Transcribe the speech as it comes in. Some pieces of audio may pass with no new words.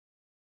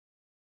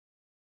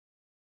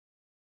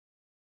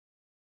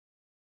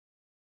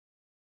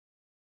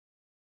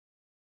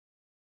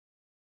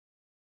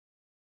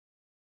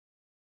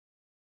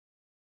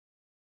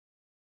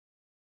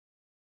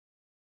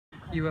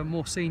You were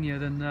more senior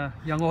than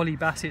young Ollie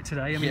Bassett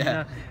today. I mean,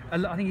 yeah.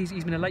 I think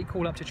he's been a late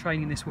call up to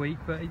training this week,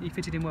 but he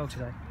fitted in well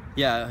today.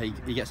 Yeah,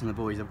 he gets on the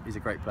ball. He's a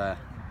great player.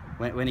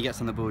 When he gets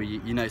on the ball,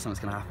 you know something's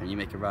going to happen. You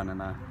make a run,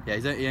 and yeah,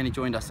 he only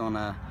joined us on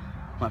might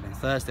have been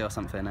Thursday or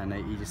something, and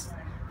he just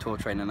tore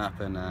training up,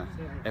 and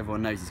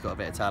everyone knows he's got a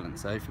bit of talent.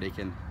 So hopefully he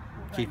can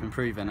keep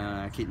improving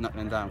and keep knocking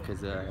them down,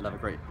 because he'll have a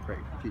great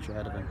future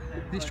ahead of him.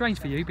 Is it strange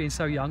for you being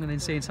so young and then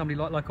seeing somebody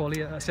like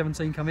Ollie at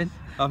 17 come in?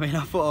 I mean,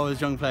 I thought I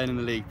was young playing in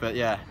the league, but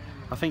yeah,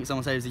 I think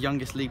someone said he was the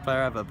youngest league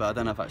player ever, but I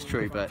don't know if that's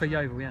true. But for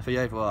Yeovil, yeah. For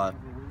Yeovil,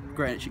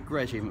 great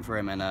achievement for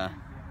him, and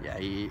yeah,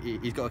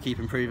 he's got to keep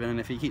improving, and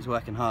if he keeps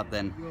working hard,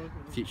 then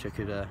the future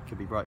could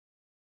be bright.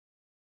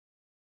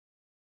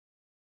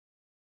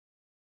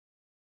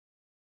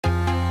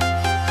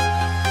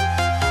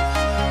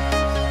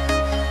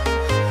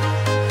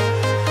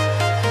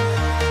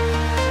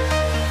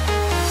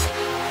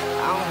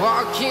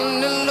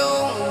 Walking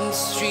alone, the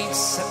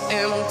streets are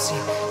empty.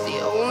 The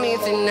only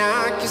thing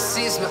I can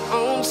see is my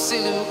own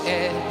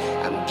silhouette.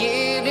 I'm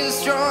getting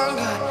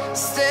stronger,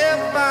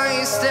 step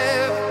by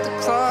step. The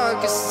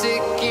clock is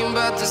ticking,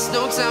 but there's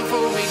no time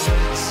for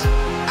regrets.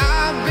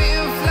 I've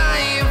been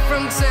flying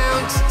from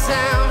town to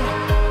town,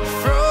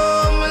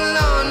 from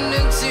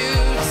London to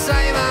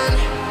Taiwan.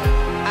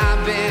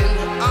 I've been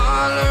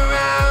all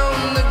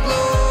around the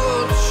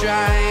globe,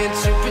 trying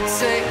to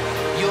protect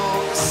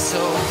your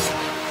soul.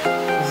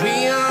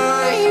 We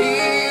are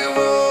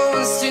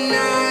heroes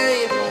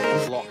tonight.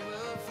 Block,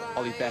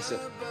 Ollie Bassett.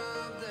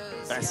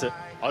 Bassett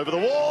over the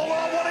wall.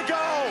 Oh, what a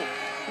goal!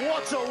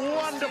 What a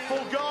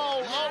wonderful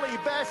goal! Ollie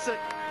Bassett,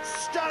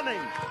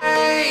 stunning.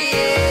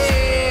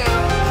 Yeah,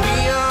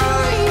 we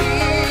are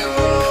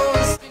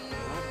heroes.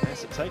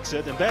 Bassett takes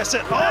it, and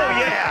Bassett. Oh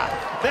yeah,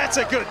 that's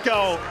a good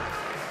goal.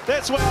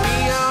 That's what.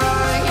 We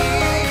are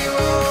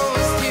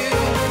heroes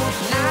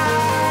tonight.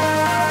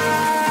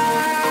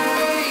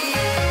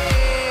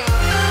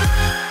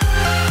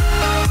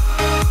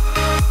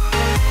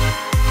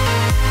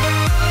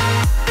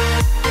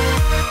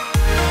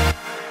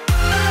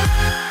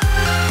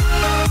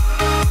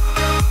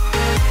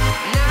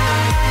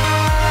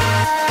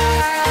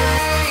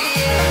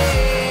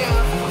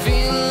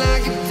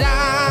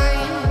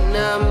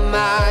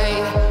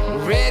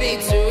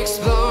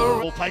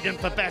 Played in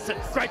for Bassett.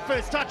 Great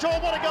first touch. Oh,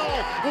 what a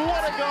goal!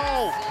 What a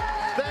goal!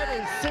 That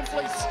is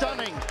simply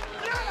stunning.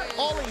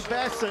 Ollie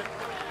Bassett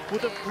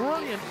with a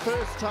brilliant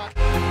first touch.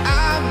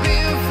 I've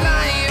been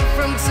flying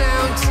from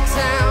town to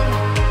town,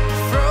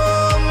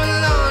 from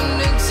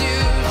London to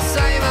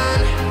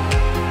Taiwan.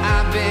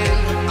 I've been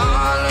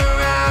all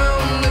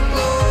around the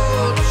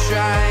globe,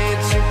 trying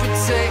to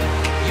protect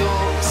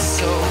your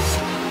soul.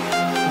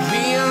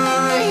 We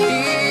are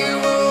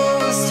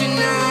heroes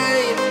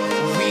tonight.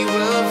 We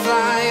will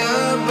fly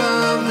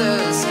above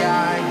the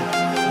sky.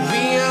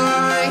 We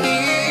are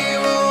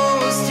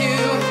heroes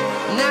tonight.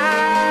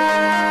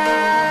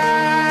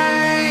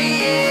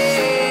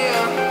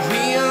 Yeah,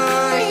 we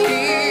are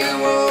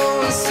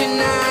heroes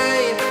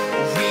tonight.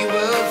 We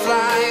will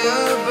fly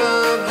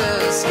above the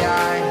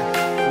sky.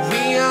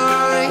 We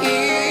are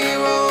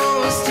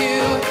heroes tonight.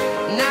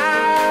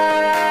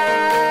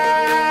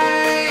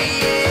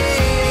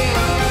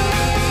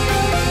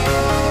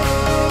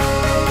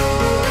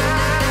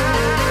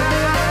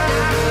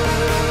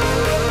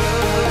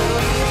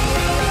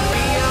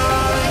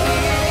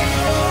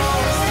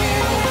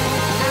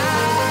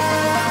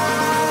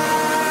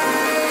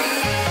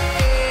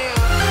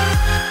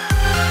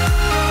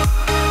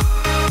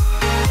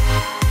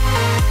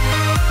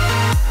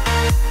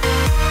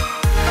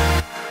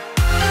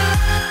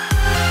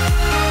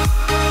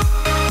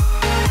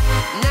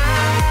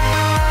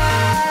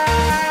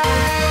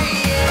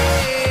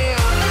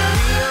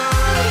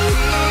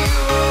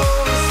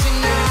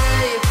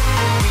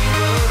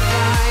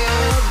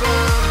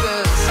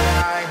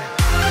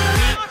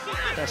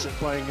 Bassett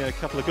playing a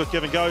couple of good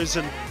give and goes,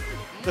 and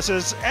this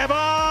is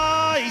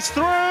Abba. He's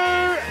through,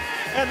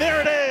 and there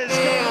it is.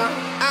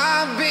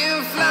 I've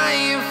been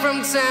flying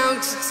from town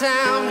to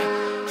town,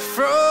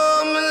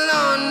 from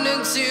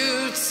London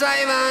to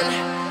Taiwan.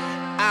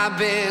 I've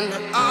been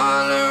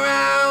all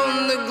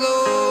around the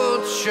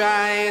globe,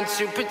 trying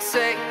to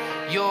protect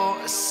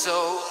your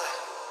soul.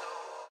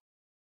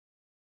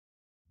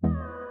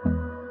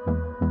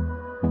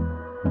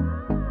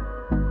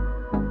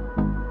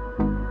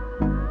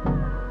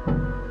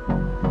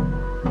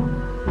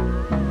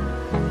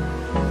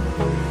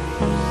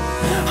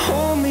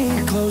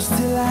 Close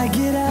till I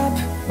get up.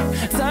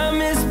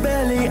 Time is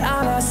barely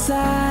on our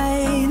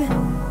side.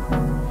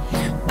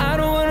 I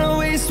don't wanna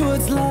waste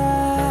what's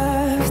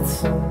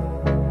left.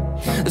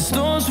 The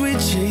storms we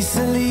chase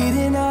are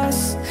leading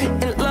us,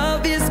 and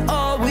love is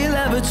all we'll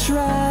ever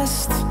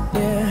trust.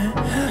 Yeah,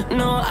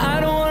 no, I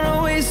don't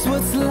wanna waste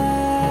what's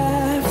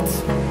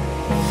left.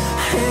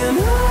 And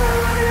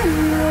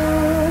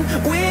on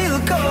we'll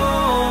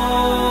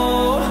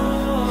go,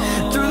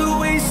 through the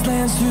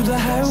wastelands, through the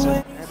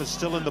highway. Abba's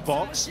still in the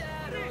box.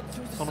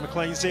 Connor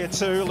McLean's there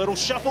too, a little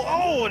shuffle,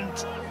 oh,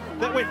 and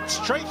that went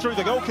straight through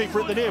the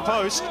goalkeeper at the near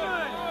post.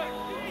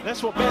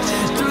 That's what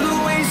Bassett. Through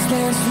the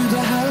wastelands, through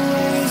the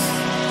highways,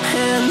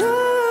 and on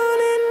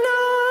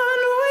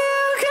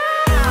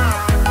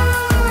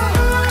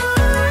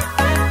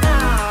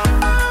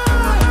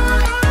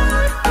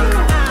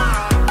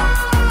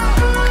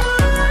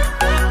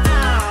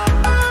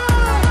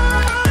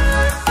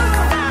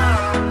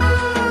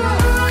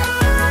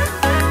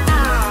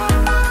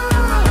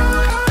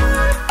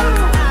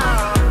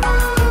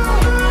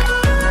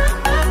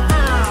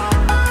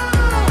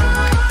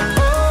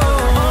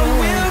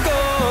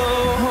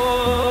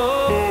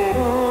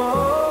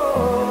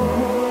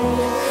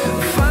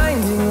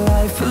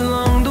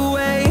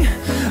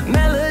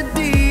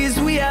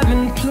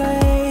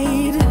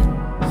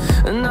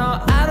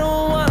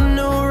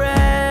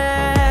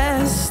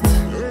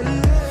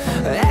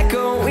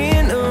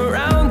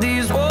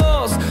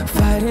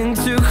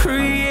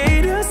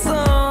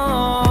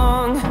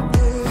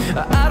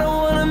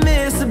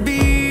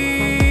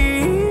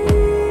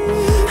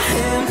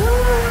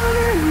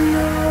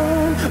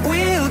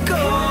we'll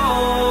go.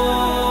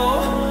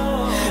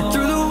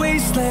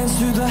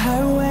 Through the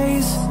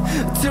highways,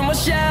 till my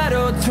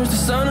shadow turns to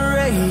sun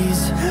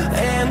rays,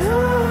 and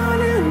on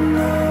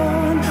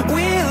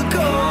we'll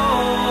go.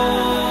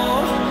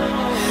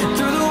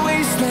 Through the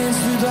wastelands,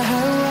 through the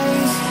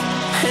highways,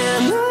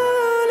 and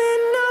on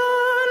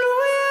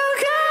we'll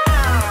go.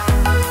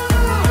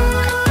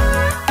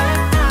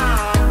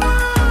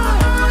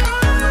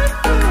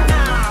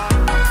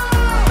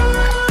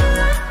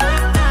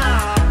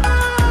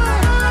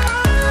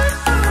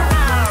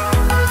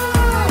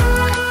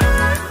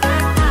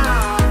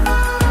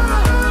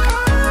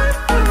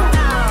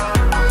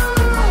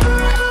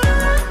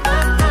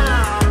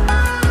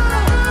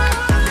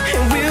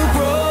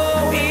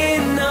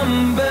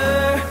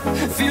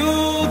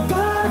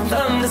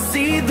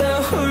 See the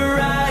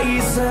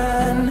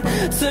horizon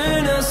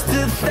turn us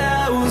to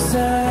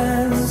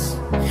thousands,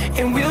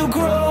 and we'll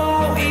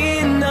grow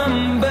in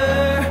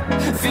number,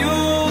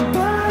 fueled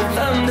by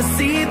them to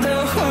see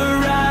the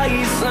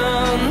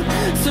horizon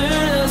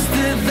turn us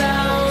to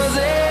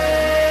thousands,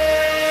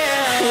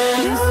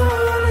 and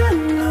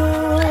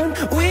on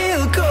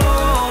we'll go.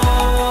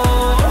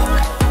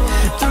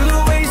 Through the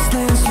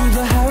wastelands, through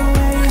the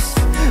highways,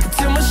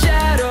 till my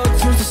shadow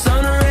turns to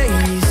sun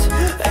rays,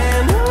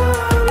 and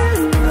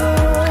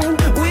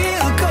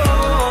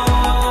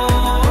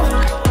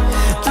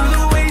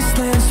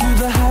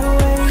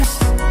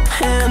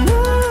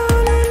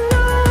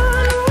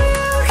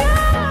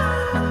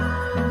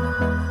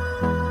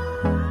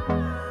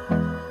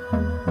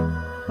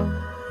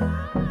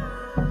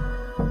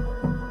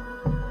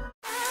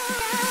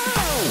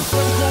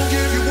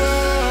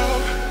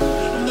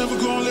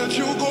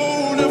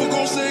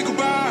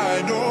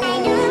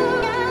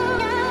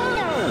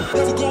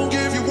never gonna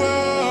give you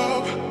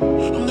up.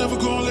 I'm never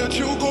gonna let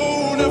you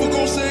go. Never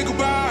gonna say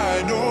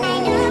goodbye, no.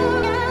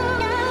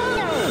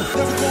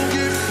 Never gonna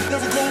give,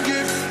 never gonna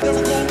give,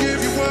 never gonna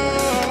give you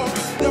up.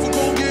 Never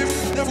gonna give,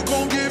 never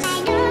gonna give.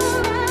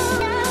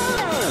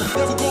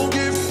 Never gonna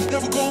give,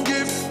 never gonna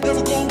give,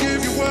 never gonna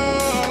give you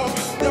up.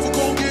 Never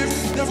gonna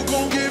give, never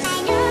gonna give.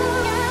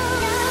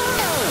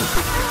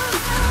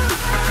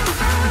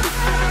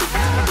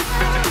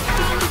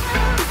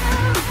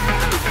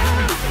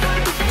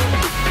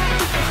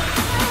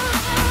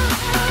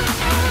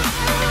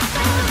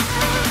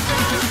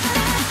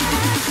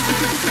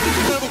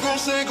 Never gonna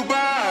say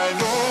goodbye,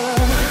 no.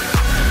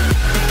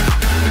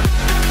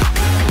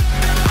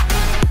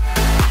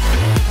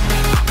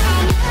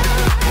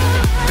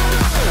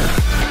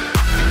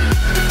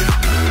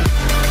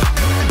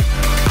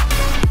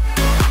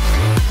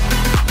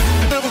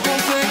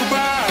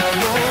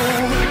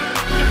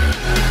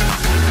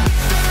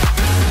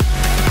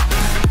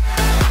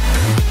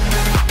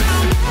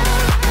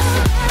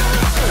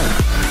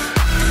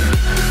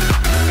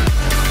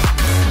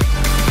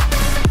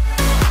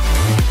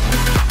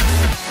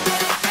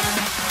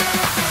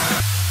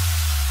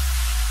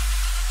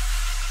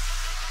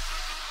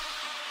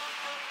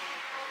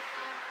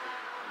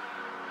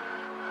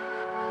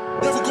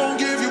 Never gonna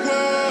give you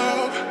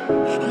up.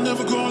 I'm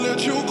never gonna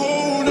let you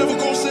go. Never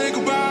gonna say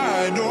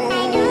goodbye, no.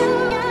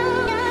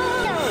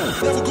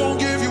 Never gonna